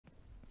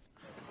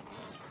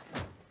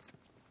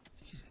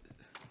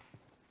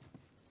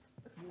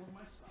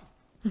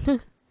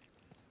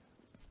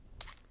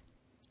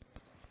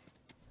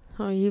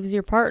Oh, he was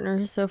your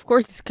partner, so of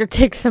course he's gonna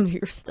take some of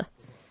your stuff.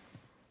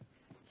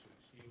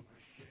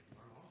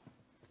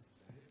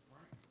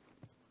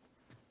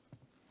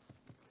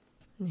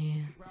 Yeah.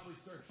 Probably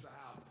search the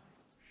house.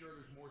 Sure,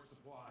 there's more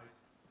supplies.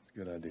 It's a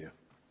good idea.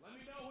 Let me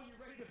know when you're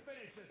ready to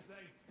finish this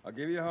thing. I'll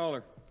give you a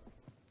holler.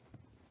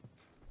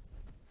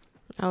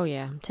 Oh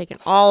yeah, I'm taking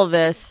all of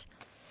this.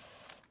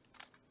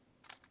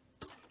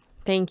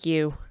 Thank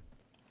you.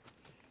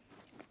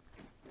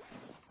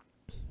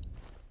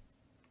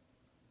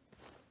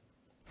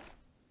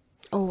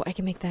 Oh, I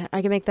can make that.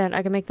 I can make that.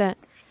 I can make that.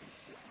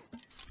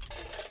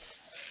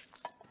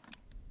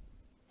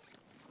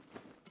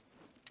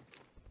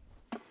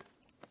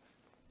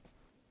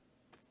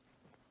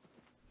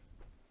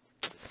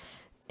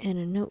 And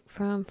a note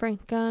from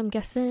Frank, I'm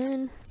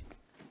guessing.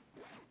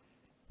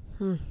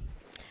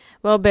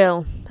 Well,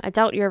 Bill, I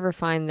doubt you ever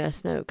find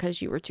this note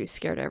because you were too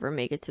scared to ever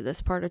make it to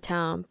this part of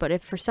town. But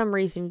if for some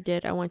reason you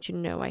did, I want you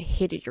to know I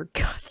hated your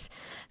guts.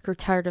 I grew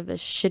tired of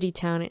this shitty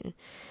town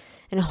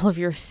and all of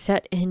your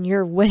set in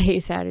your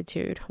ways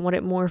attitude. I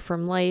wanted more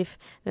from life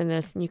than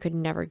this, and you could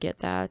never get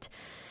that.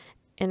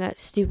 And that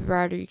stupid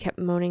rider you kept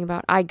moaning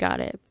about, I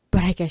got it.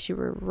 But I guess you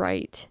were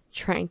right.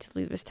 Trying to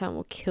leave this town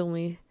will kill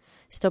me.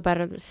 Still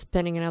better than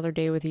spending another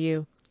day with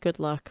you. Good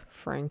luck,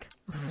 Frank.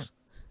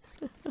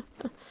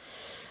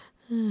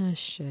 Ah,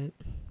 shit.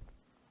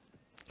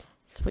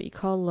 That's what you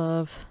call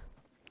love.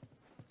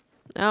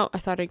 Oh, I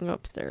thought I could go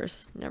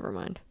upstairs. Never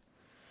mind.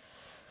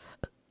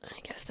 I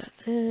guess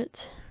that's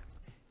it.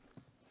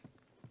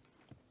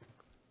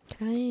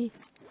 Can I?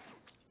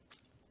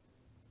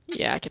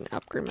 Yeah, I can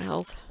upgrade my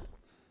health.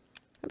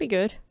 That'd be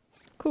good.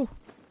 Cool.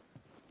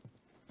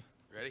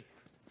 Ready?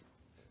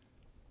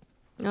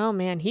 Oh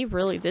man, he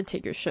really did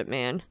take your shit,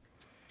 man.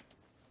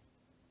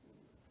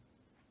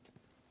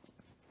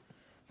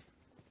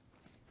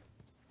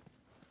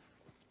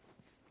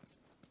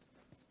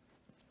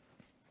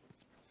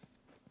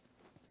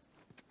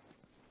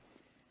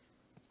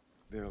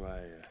 Bill,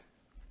 I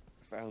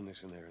found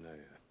this in there, and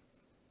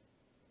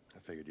I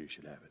figured you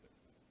should have it.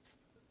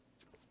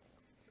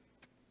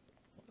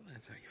 Well,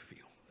 that's how you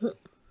feel.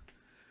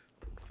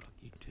 Fuck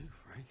you too,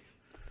 Frank.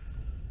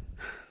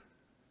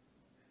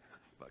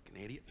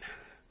 Fucking idiot.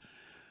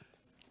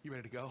 You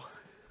ready to go?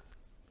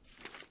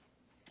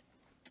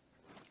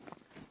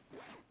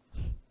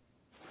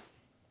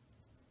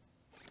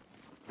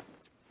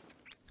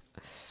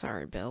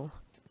 Sorry, Bill.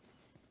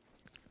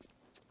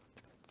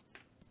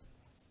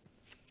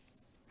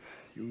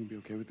 You gonna be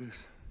okay with this?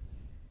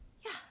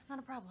 Yeah, not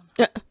a problem.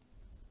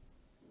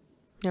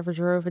 Never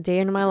drove a day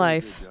in my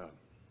life. Good job.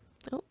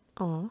 Oh,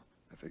 aw.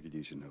 I figured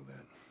you should know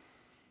that.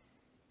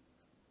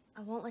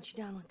 I won't let you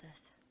down with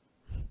this.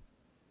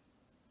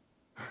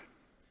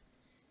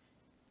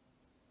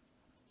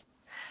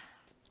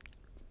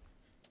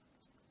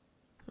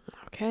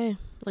 Okay,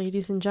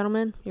 ladies and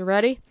gentlemen, you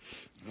ready?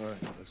 All right,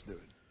 let's do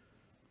it.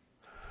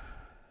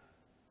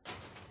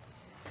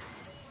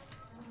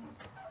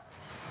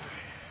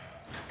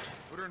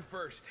 Put her in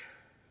first.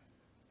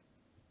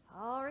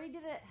 Already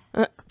did it.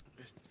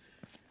 Just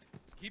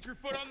keep your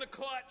foot on the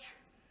clutch.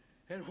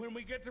 And when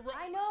we get to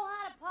I know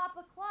how to pop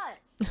a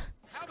clutch.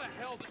 how the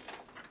hell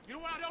you know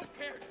what? I don't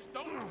care. Just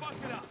don't fuck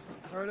it up.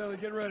 All right, Ellie,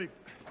 get ready.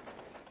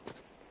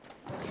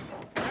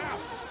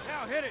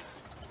 Now, hit it.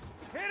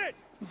 Hit it.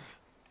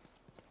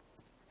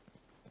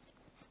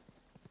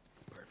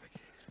 Perfect.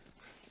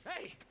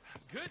 Hey,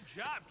 good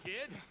job,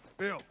 kid.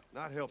 Bill,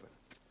 not helping.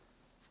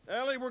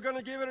 Ellie, we're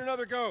gonna give it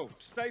another go.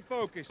 Stay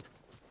focused.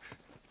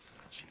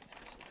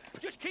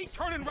 Just keep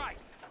turning right.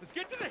 Let's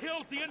get to the hill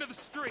at the end of the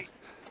street.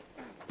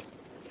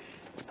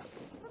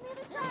 From the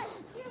other side,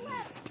 to your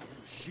left.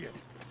 Shit.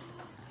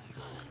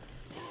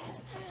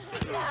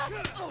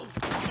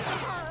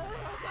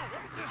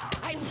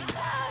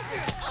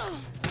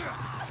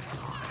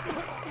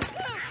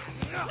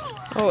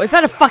 Oh, is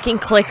that a fucking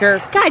clicker?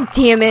 God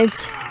damn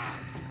it.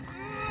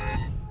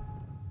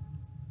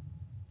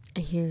 I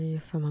hear you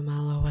from a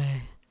mile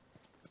away.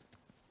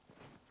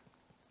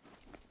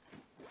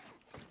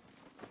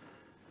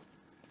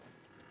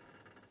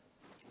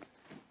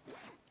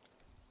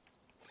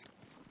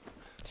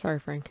 Sorry,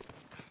 Frank.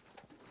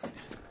 Okay,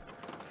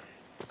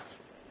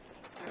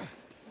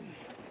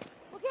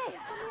 from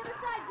the other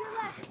side, to your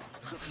left.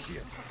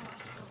 Shit.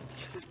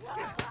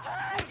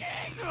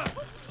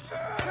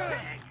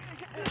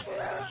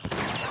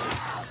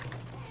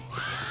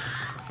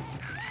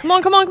 Come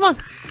on, come on, come on.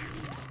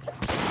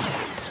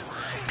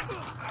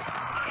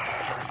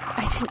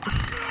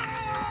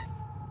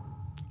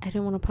 I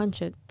didn't want to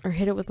punch it or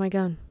hit it with my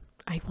gun.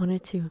 I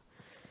wanted to.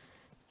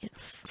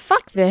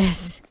 Fuck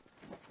this.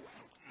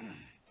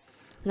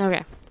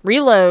 Okay,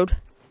 reload.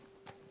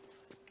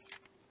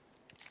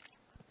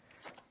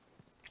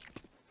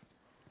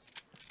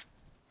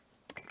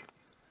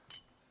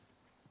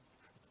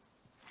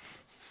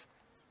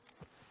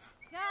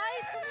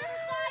 Guys, from the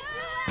other side,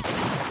 to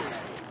your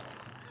left.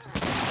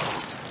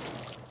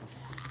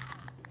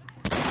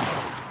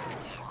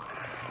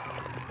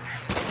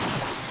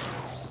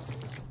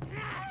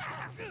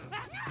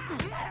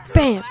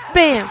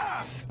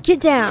 Get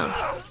down.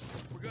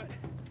 We're good.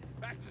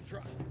 Back to the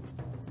truck.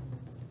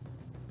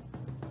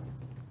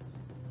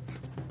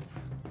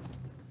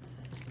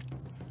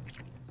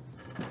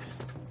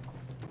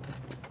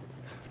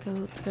 Let's go,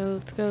 let's go,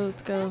 let's go,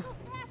 let's go.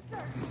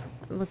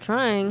 We're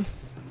trying.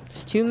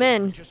 There's 2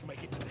 men. Just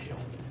make it to the hill.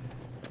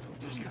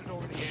 Just get it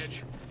over the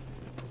edge.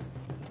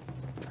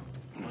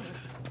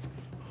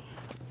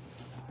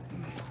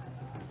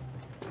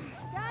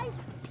 Guys,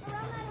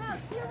 around that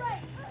house, to your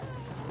right.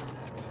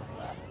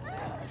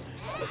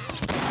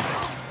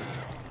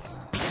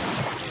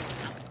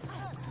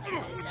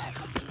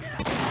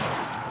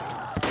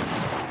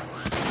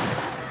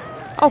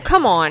 Oh,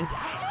 come on.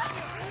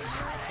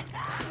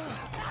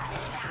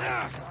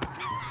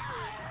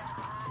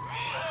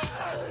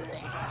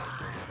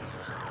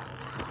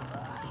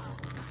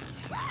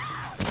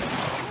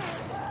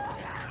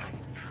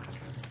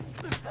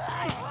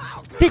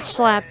 Bitch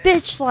slap,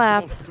 bitch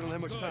slap. We don't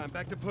have much time.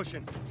 Back to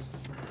pushing.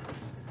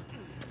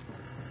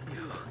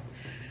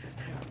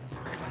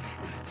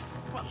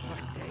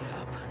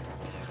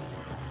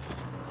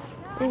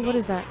 Ooh, what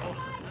is that?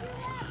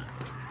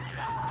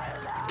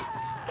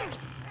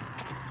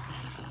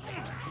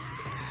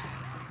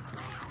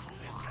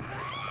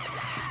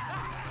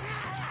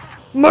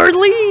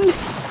 Marlene!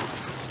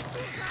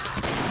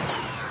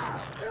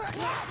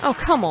 Oh,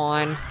 come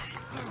on.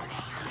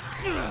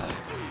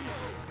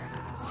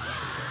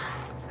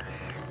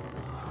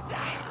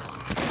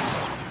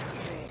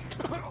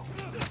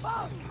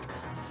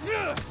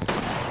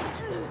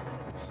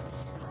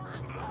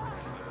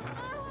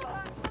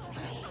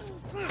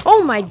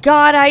 Oh my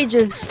god, I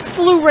just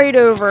flew right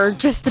over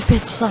just to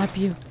bitch slap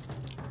you.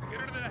 Get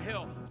her to that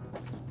hill.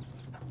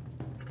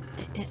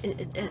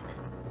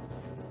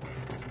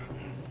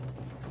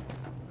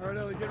 All right,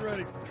 Ellie, get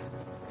ready.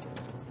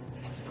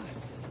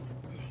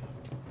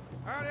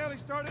 All right, Ellie,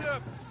 start it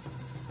up.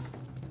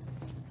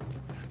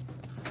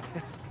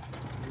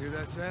 You hear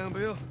that sound,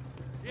 Bill?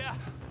 Yeah,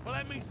 well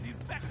that means the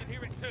infected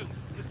hear it too.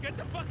 Let's get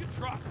the fucking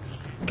truck.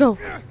 Go.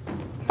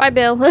 Bye,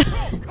 Bill.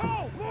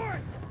 Go,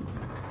 Lord!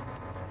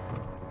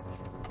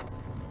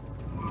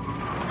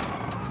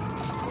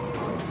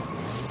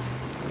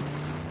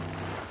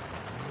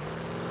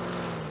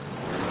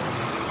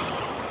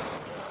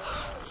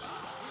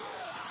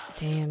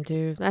 Damn,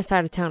 dude. That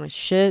side of town is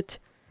shit.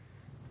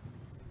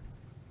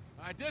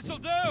 Alright, this'll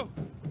do.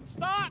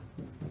 Stop!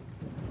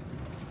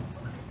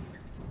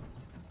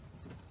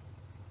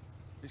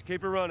 Just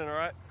keep her running, all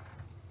right?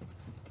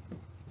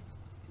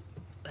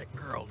 That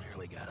girl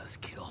nearly got us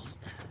killed.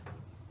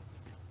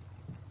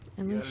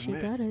 At least she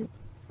got it.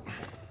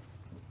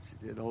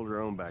 She did hold her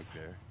own back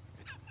there.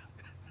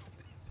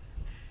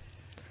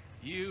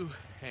 You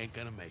ain't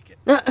gonna make it.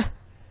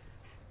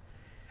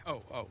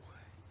 Oh.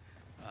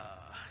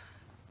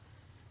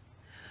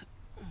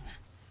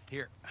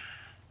 Here.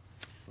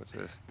 What's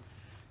this?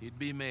 You'd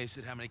be amazed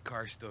at how many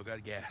cars still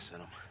got gas in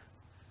them.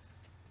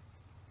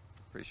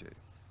 Appreciate it.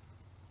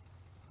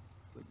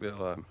 Look,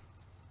 Bill,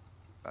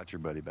 about your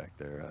buddy back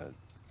there,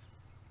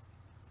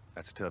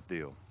 that's a tough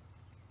deal.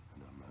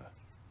 And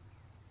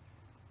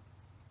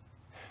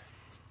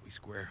We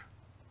square.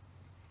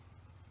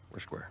 we're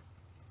square.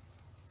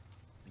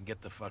 And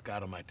get the fuck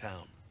out of my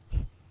town.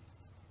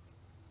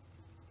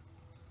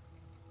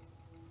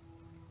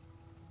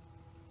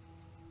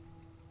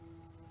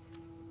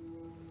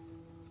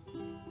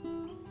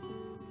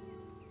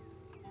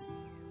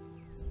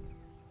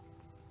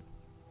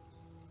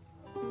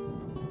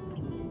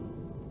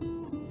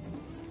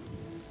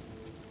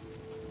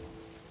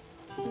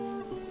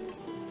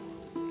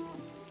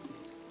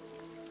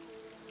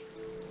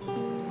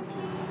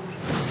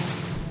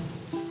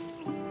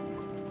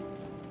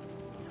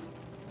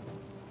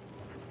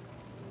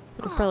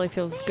 It probably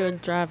feels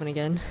good driving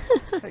again.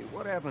 Hey,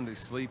 what happened to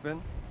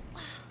sleeping?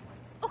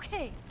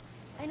 Okay,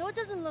 I know it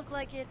doesn't look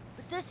like it,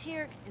 but this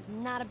here is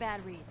not a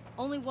bad read.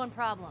 Only one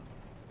problem.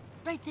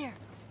 Right there.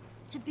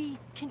 To be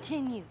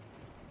continued.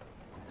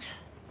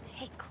 I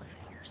hate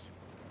cliffhangers.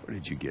 Where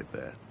did you get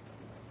that?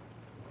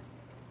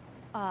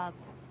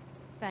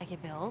 Back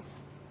at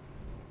Bill's.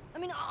 I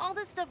mean, all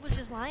this stuff was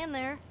just lying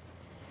there.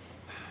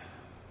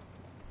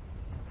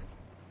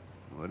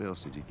 What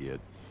else did you get?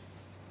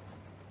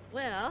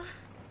 Well...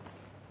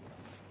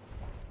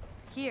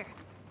 Here.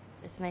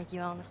 This make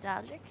you all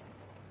nostalgic?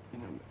 You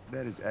know,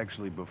 that is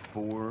actually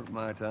before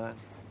my time.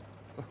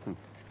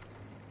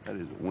 That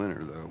is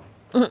winter, though.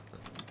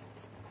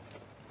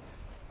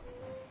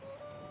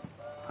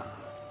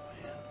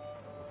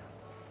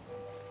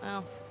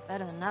 Well,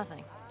 better than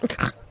nothing.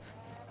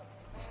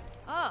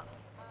 Oh.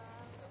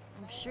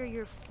 I'm sure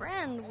your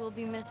friend will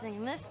be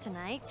missing this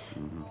tonight.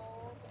 Mm-hmm.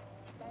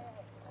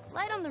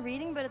 Light on the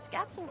reading, but it's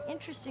got some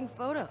interesting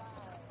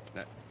photos.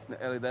 Now,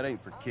 Ellie, that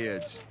ain't for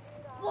kids.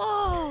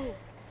 Whoa!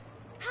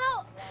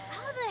 How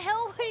the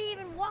hell would he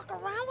even walk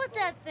around with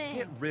that thing?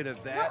 Get rid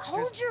of that. Look,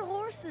 hold your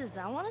horses.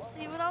 I want to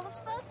see what all the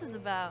fuss is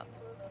about.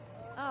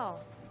 Oh.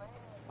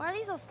 Why are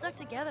these all stuck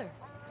together?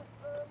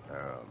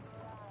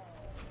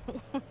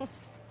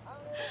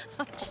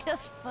 I'm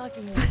just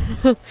fucking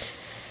with you.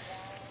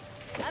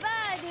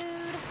 Bye-bye,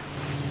 dude.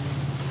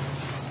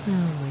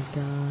 Oh my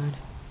god.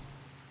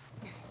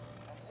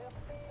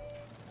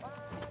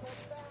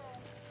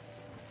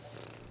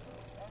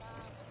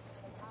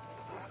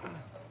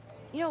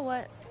 You know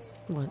what?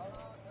 What?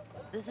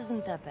 This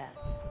isn't that bad.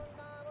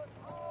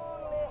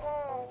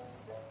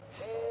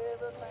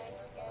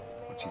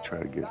 Why don't you try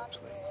to get some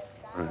sleep?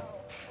 All right.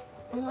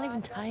 I'm not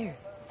even tired.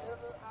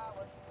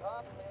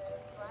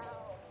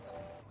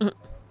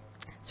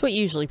 It's what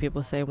usually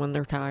people say when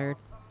they're tired.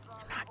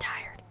 I'm not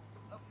tired.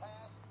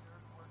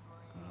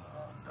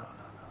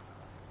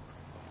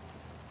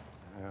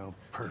 Well,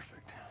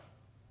 perfect.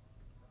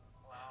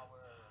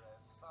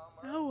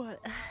 Now what?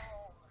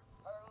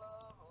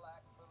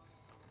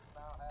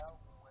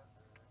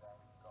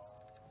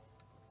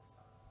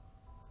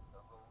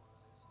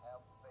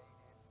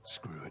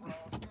 Screw it.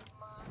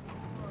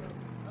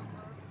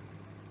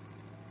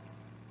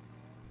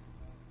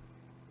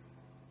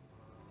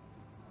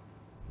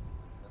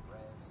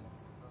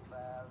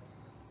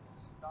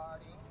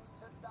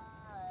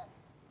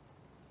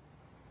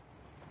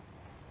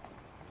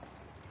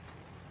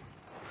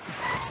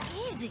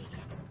 Easy.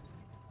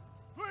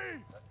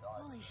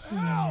 Holy shit.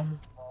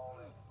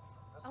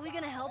 Are we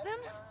gonna help him?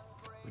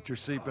 Put your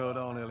seatbelt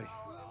on, Ellie.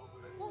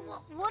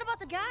 Well, what about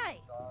the guy?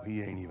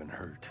 He ain't even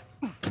hurt.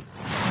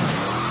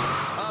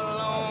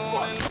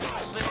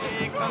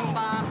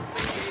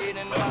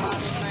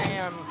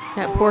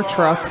 That poor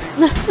truck.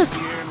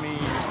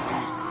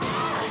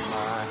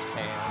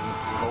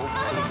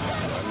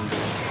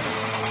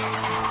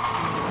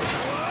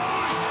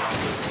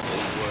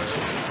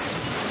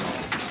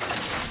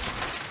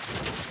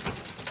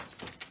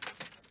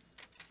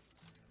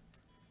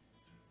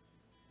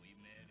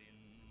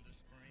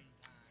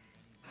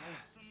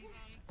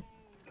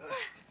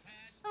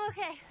 I'm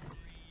okay.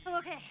 I'm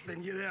okay.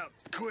 Then get out,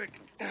 quick.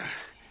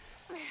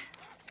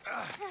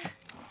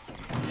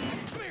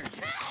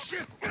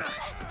 Shit.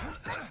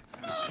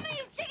 Follow me,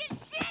 you chicken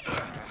shit!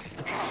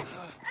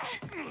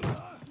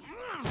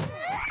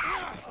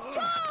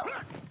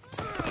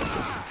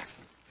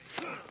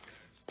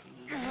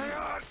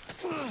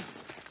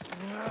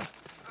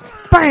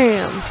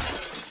 Bam!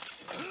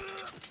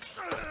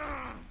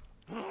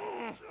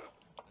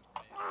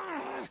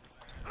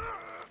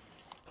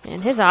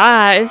 And his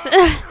eyes.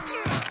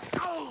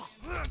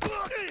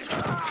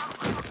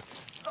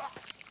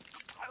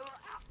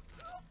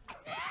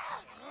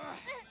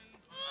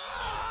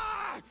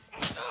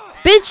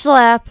 Bitch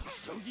slap.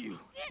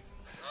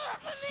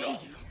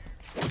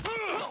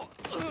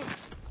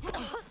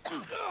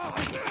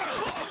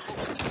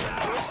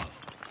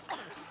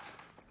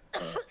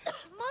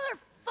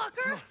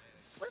 Motherfucker!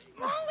 What's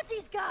wrong with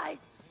these guys?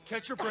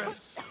 Catch your breath.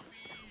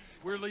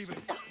 We're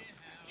leaving.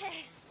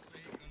 Okay.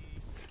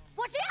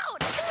 Watch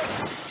out!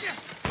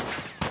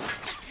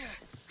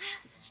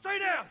 Stay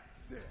down.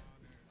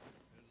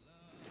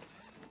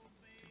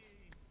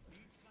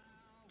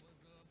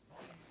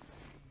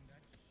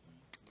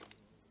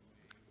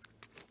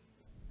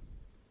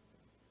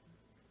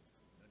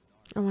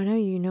 Oh, I know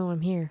you know I'm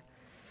here.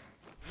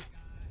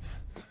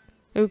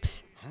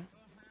 Oops.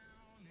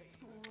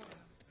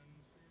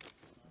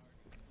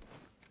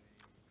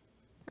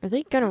 Are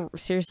they gonna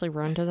seriously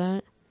run to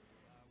that?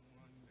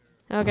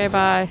 Okay,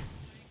 bye.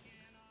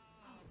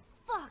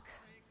 Fuck!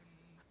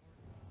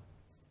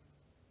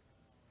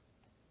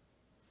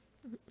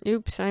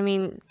 Oops, I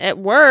mean, it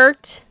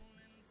worked.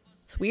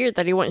 It's weird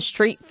that he went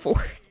straight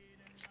for it.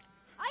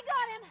 I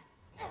got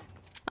him!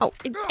 Oh,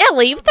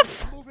 Ellie, what the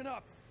f- Moving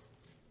up.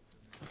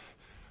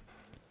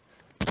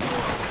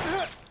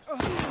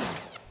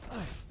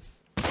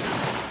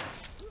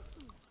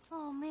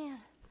 Oh, man.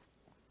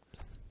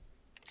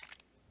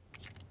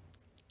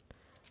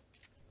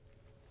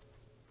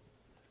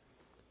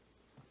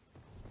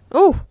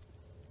 Oh!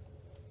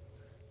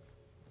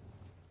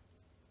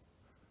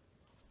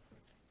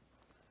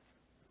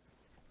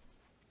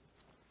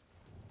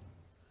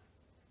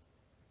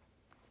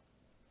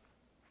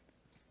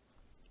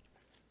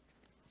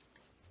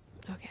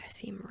 Okay, I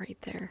see him right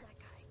there.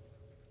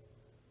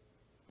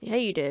 Yeah,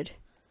 you did.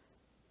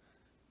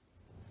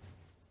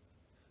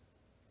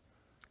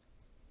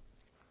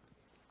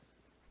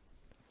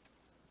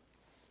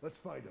 Let's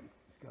fight him.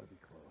 He's gotta be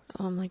close.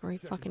 Oh, I'm like right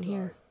fucking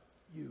here.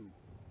 You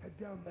head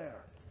down there.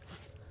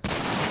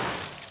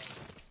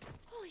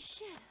 Holy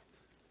shit.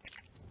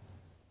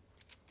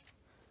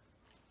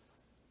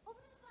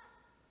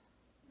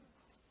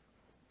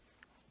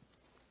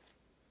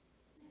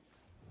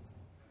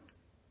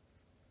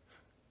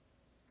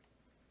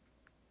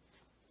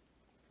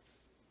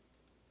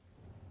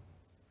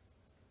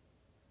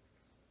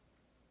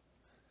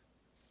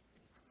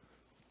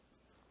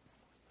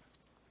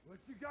 What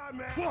you got,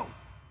 man? Whoa.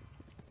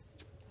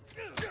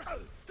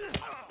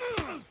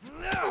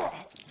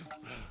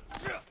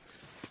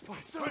 Oh,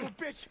 son of a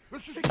bitch!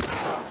 Let's just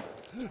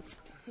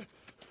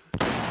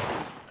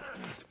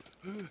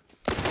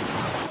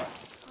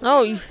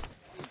Oh, you...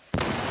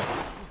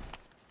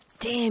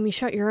 Damn, you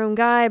shot your own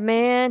guy,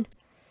 man.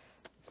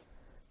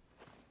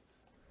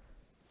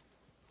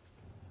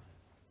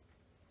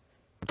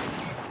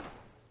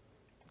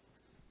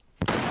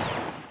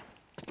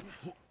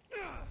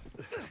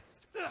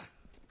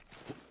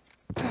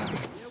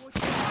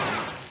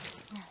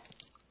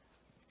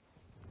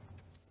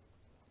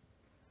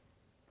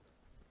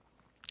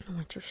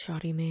 such a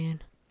shoddy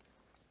man.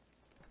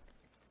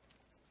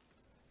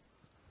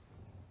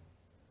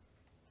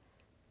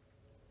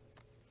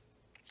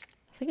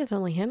 I think it's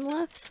only him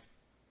left.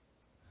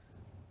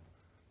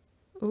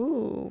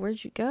 Ooh,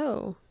 where'd you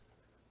go?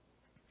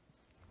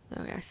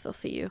 Okay, I still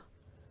see you.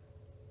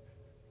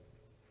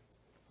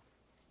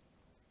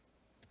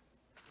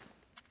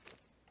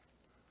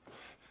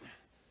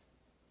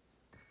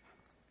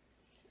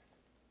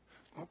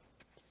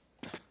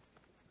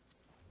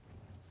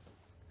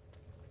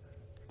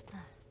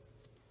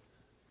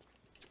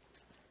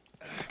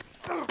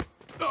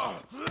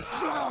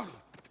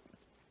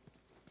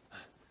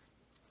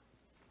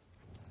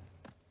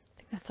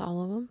 That's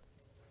all of them.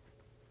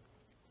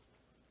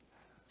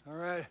 All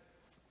right.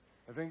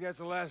 I think that's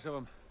the last of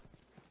them.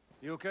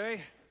 You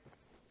okay?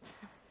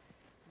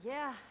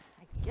 Yeah,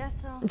 I guess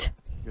so.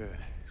 Good.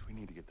 We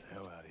need to get the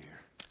hell out of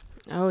here.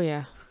 Oh,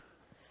 yeah.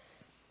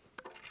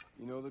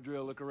 You know the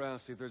drill. Look around,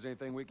 see if there's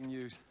anything we can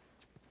use.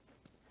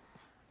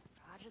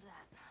 Roger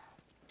that.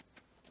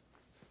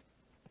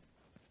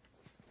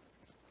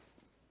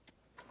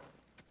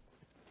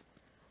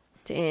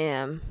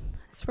 Damn.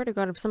 I swear to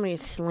God, if somebody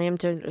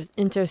slammed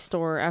into a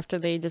store after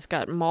they just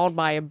got mauled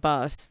by a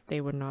bus, they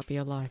would not be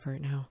alive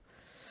right now.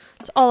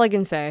 That's all I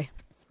can say.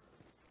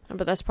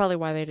 But that's probably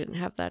why they didn't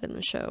have that in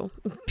the show.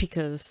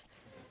 Because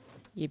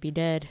you'd be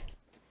dead.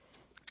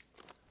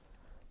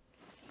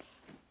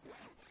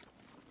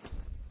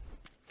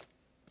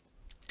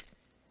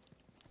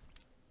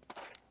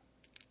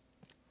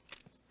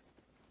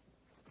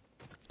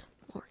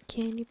 More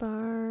candy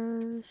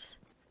bars.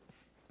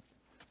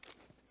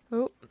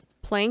 Oh,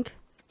 plank.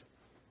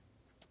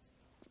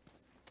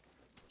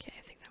 Okay,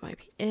 I think that might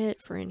be it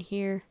for in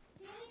here.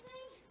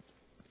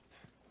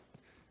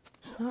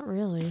 Not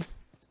really.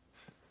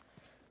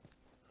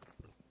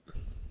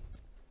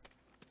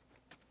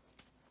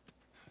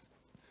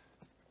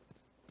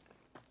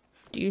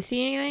 Do you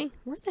see anything?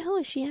 Where the hell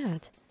is she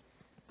at?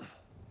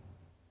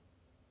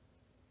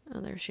 Oh,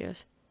 there she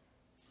is.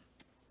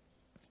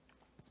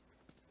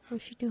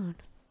 What's she doing?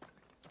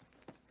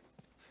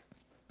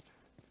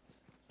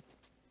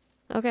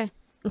 Okay.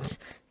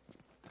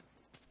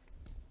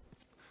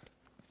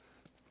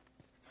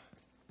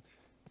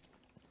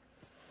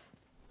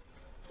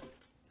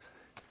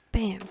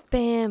 Bam,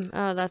 bam.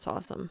 Oh, that's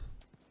awesome.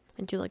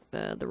 I do like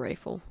the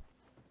rifle.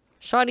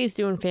 Shoddy's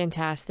doing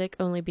fantastic,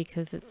 only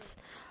because it's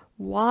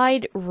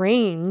wide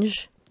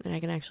range and I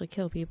can actually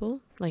kill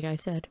people, like I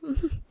said.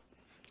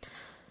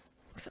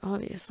 Because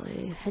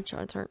obviously,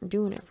 headshots aren't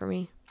doing it for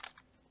me.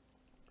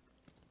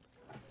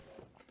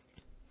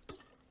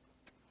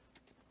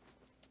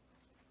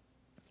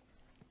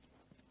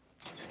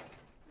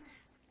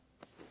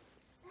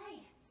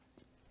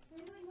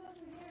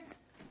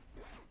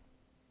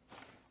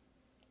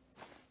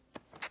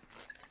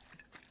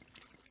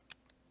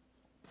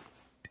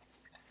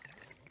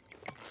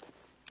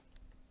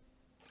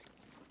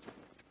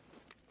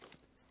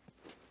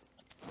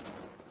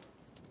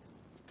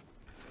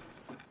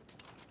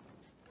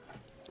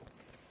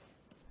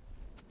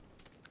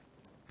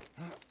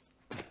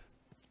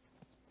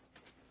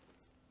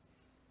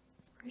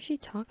 What is she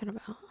talking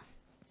about?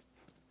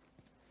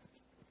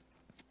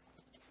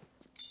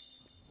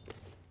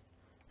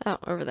 Oh,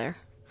 over there.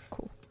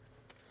 Cool.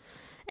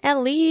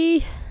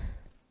 Ellie!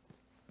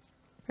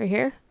 Right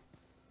here?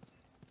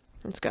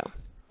 Let's go.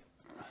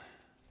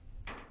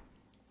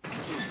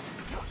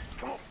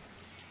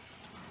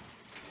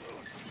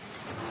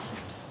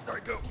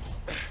 Alright, go.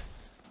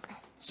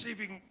 See if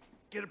you can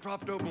get it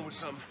propped open with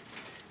something.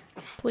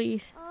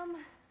 Please.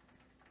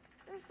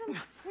 There's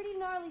some pretty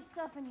gnarly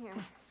stuff in here.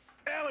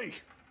 Ellie!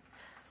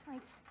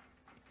 Right.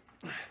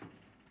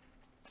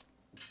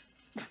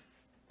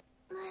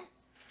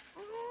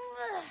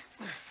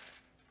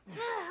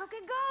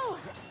 Okay, go!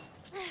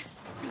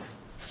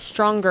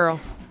 Strong girl.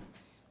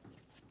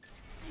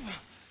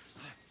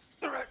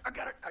 Alright, I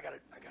got it.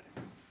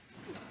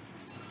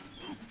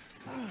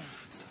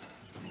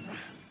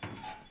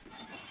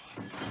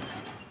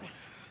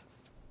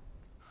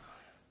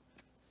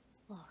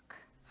 Look.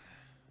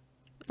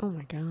 Oh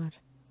my god.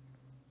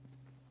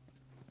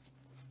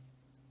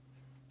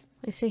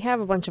 At least they have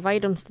a bunch of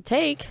items to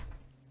take.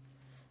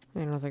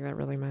 I don't think that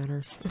really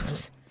matters.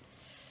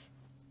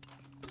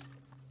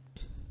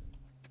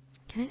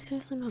 Can I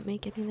seriously not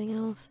make anything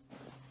else?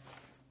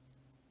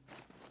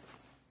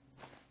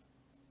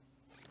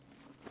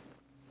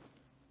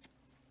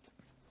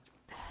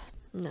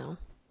 No.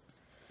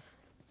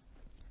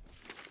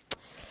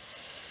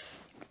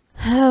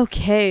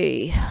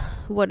 Okay.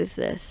 What is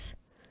this?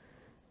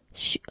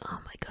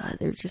 Oh my god,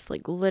 they're just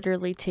like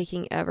literally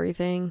taking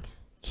everything.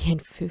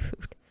 Canned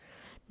food.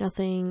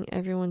 Nothing.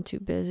 Everyone too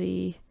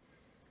busy.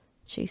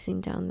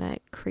 Chasing down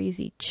that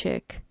crazy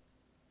chick.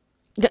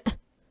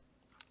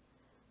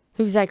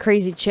 Who's that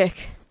crazy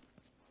chick?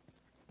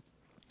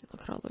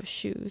 Look at all those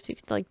shoes. You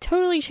could like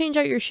totally change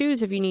out your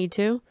shoes if you need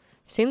to.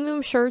 Same with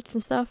them shirts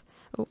and stuff.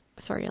 Oh,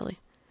 sorry, Ellie.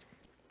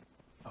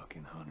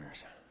 Fucking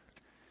hunters.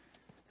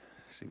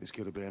 See, this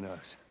could have been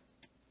us.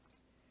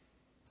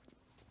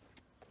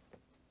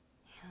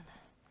 And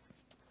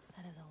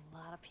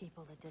lot of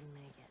people that didn't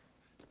make it.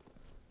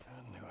 I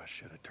knew I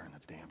should have turned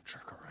the damn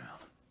truck around.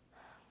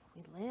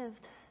 We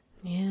lived.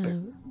 Yeah.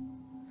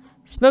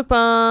 Smoke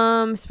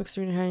bomb. Smoke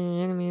through the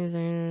enemies.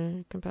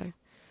 Come back.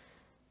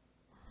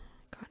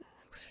 God.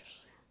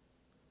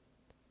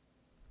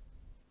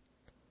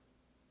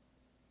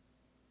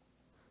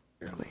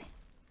 Ellie.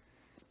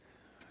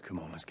 Come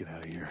on, let's get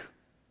out of here.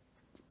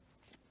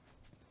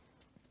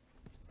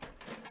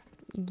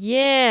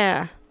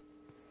 Yeah.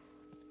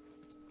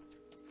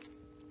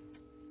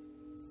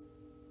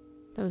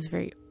 That was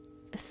very...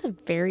 This is a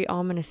very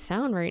ominous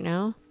sound right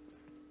now.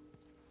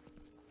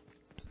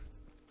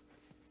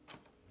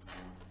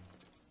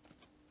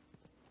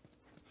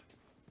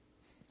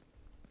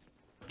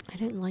 I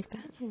didn't like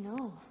that. How did you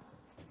know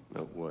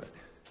No, what?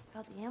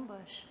 about the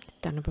ambush?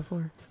 Done it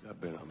before.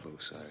 I've been on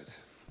both sides.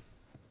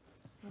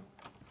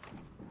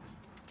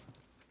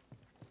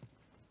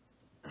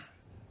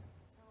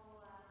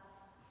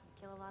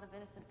 Kill a lot of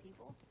innocent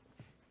people?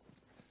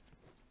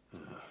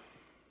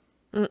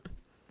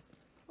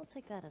 We'll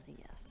take that as a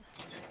yes.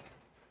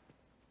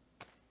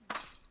 I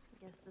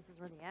guess this is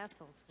where the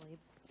assholes sleep.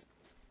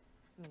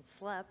 I mean,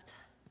 slept.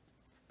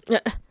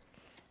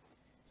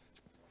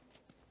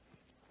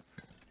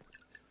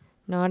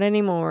 Not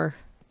anymore.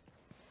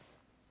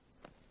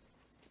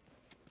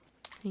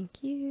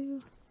 Thank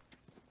you.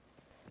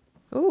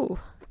 Ooh.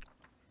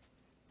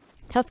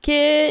 Health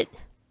kit.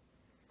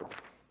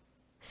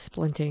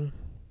 Splinting.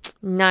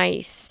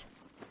 Nice.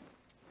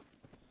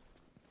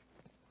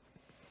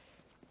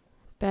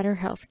 Better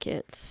health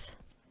kits.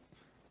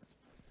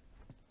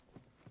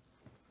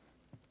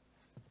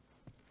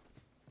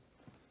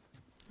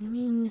 I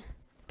mean,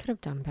 could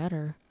have done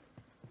better.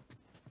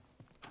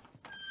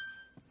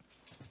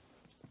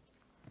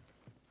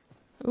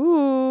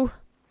 Ooh.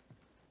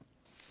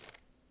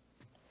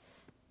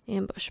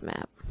 Ambush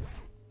map.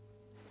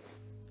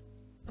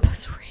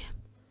 Bus ramp.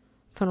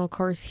 Funnel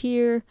cars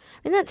here.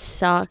 And that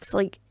sucks.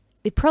 Like,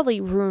 they probably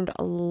ruined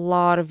a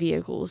lot of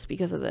vehicles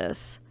because of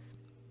this.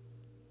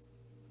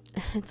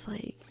 It's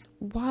like,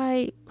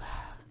 why?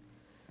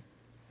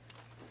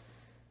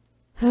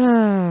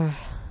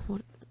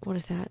 What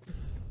is that?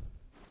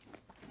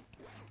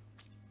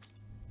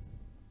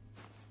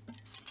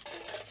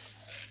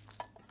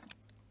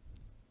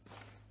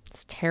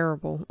 It's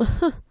terrible.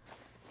 I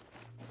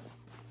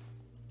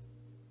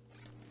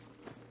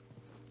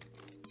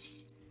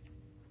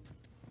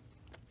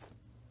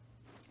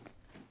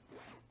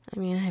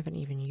mean, I haven't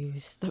even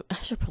used the... I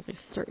should probably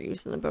start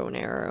using the bow and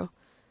arrow.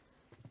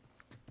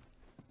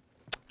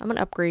 I'm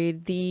gonna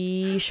upgrade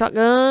the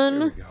shotgun.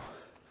 There we go.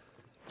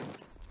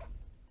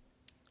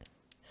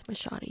 It's my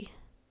shotty.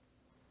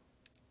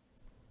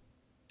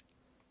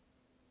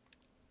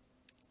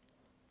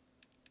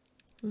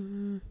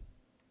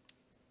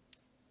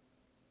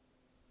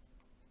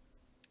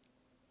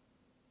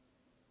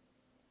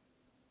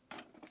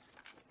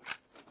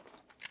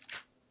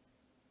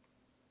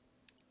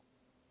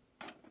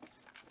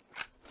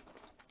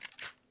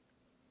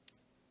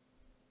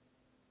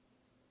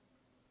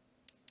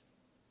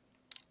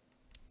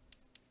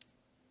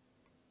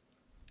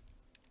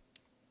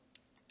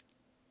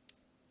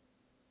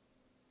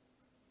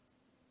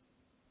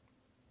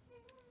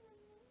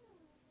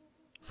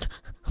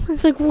 I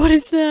was like, what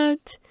is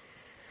that?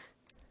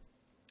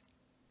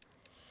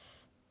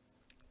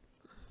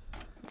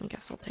 I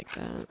guess I'll take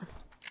that.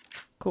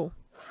 Cool.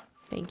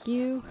 Thank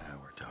you. Now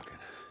we're talking.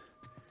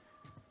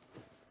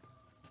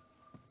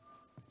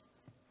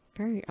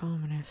 Very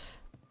ominous.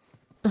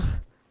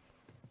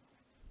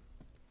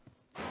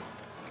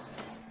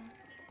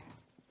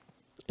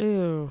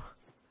 Ew.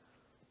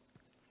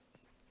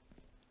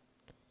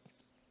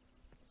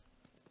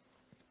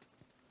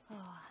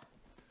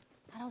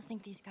 I don't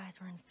think these guys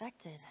were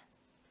infected.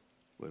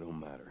 Well, it don't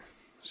matter.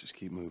 Let's just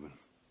keep moving.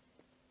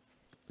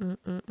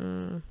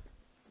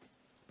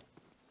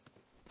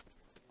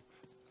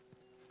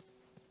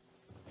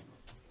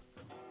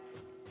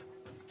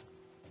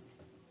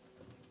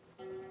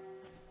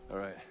 All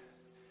right.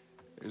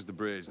 There's the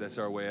bridge. That's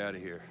our way out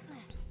of here.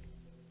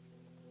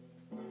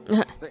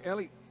 Hey,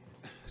 Ellie,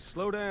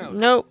 slow down.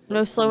 Nope,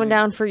 no slowing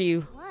down for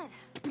you.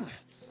 What?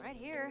 Right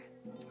here.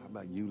 How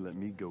about you let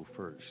me go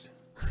first?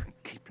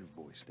 Keep your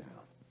voice down.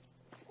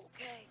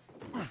 Okay.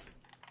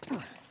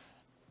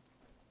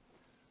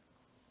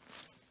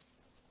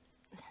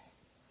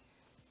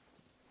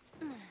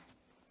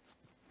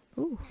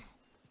 Ooh.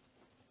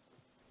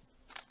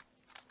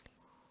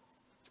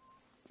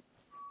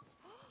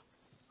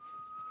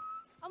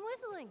 I'm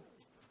whistling.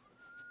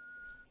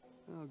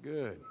 Oh,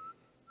 good.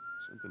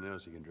 Something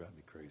else you can drive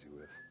me crazy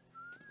with.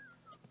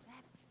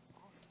 That's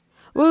awesome.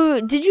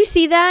 Whoa, did you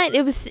see that?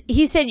 It was,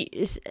 he said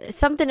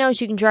something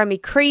else you can drive me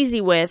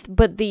crazy with,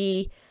 but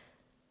the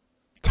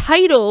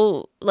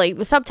title, like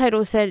the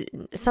subtitle said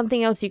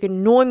something else you can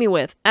annoy me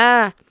with.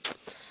 Ah.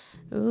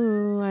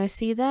 Ooh, I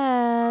see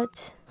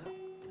that.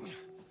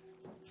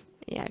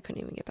 Yeah, I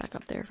couldn't even get back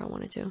up there if I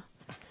wanted to.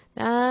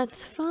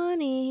 That's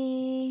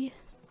funny.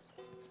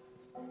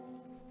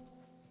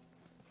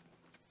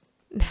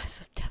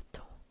 Massive death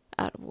toll.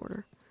 Out of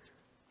order.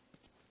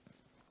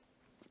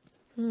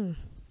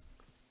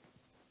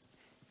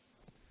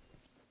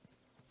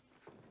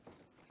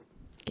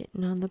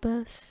 Getting on the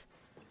bus.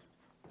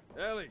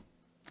 Ellie,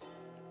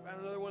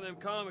 found another one of them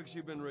comics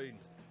you've been reading.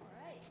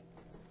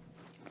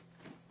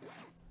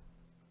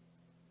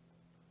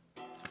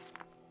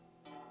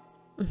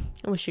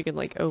 I wish you could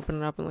like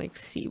open it up and like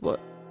see what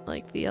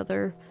like the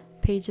other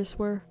pages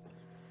were.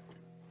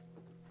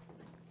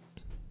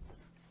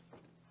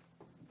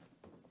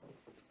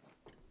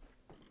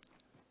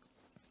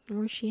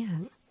 Where's she at?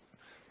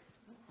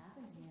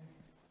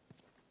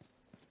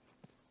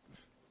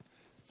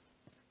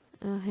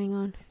 Hang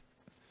on.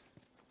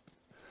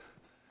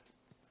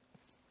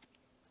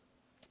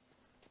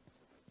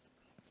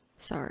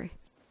 Sorry.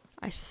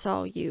 I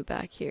saw you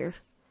back here.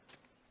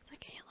 I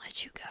can't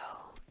let you go.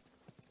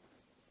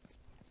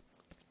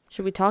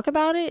 Should we talk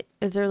about it?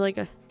 Is there like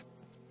a...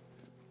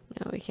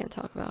 No, we can't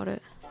talk about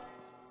it.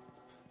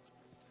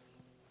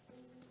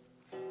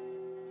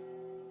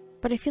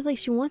 But I feel like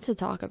she wants to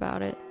talk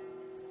about it.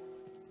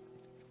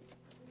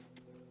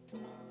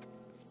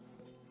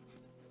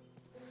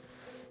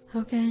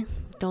 Okay.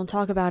 Don't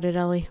talk about it,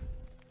 Ellie.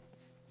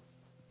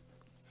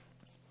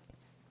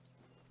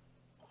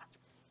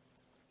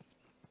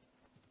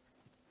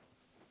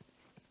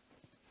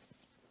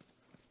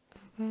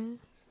 Okay.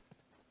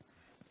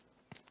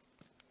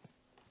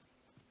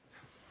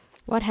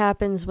 What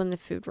happens when the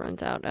food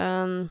runs out?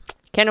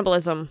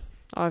 Cannibalism,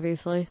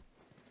 obviously.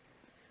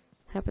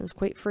 Happens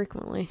quite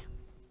frequently.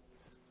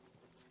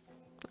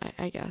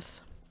 I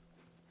guess.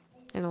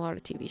 In a lot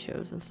of TV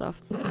shows and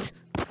stuff. What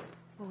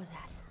was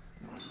that?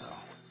 No.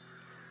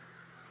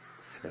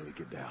 Ellie,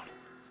 get down.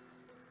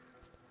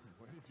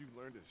 When did you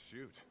learn to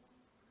shoot?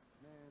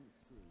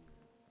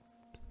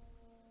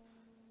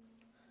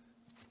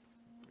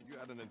 You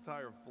had an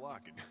entire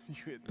flock and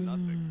you hit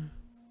nothing.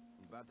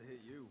 I'm about to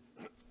hit you.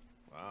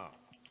 Wow.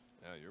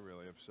 Yeah, you're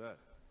really upset.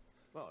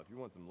 Well, if you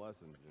want some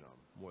lessons, you know,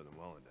 I'm more than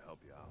willing to help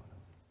you out.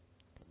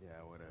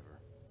 Yeah, whatever.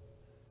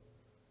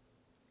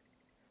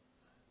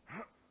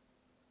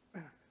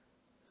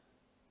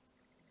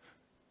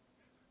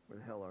 Where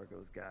the hell are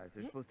those guys?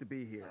 They're supposed to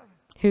be here.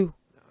 Who?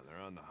 No,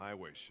 they're on the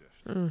highway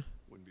shift.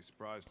 Wouldn't be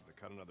surprised if they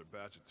cut another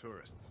batch of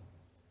tourists.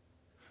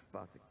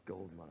 About the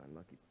gold mine,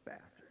 lucky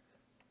bastards.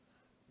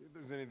 See if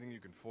there's anything you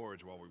can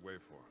forage while we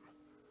wait for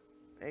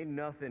them. Ain't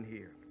nothing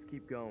here. Let's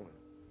keep going.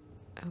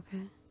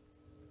 Okay.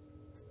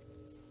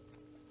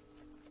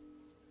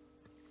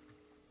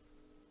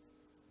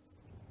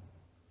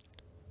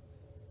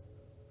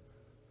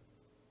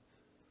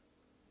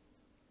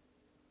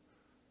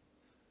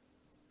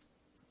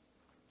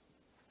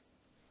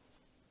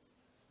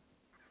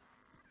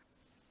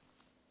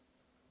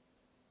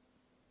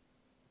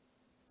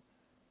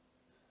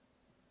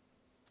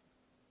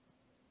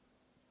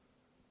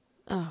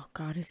 Oh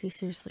god, is he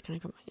seriously gonna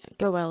come? Yeah,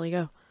 go, Ellie,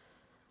 go.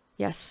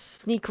 Yes,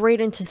 sneak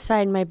right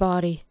inside my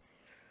body.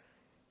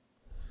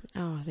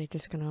 Oh, are they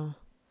just gonna...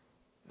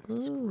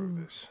 Screw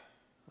this.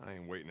 I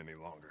ain't waiting any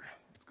longer.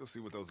 Let's go see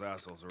what those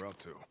assholes are up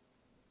to.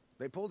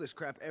 They pull this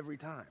crap every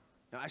time.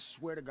 Now, I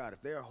swear to God,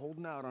 if they are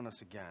holding out on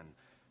us again...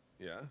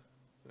 Yeah?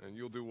 And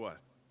you'll do what?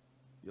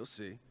 You'll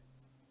see.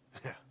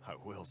 Yeah, I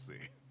will see.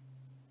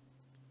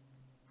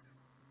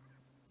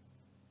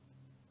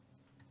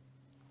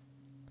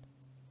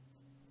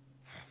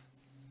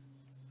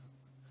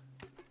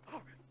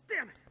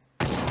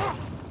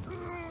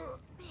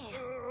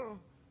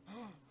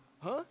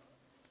 Huh?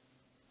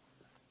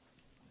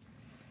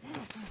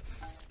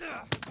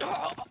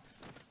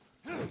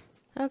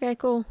 Okay,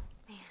 cool.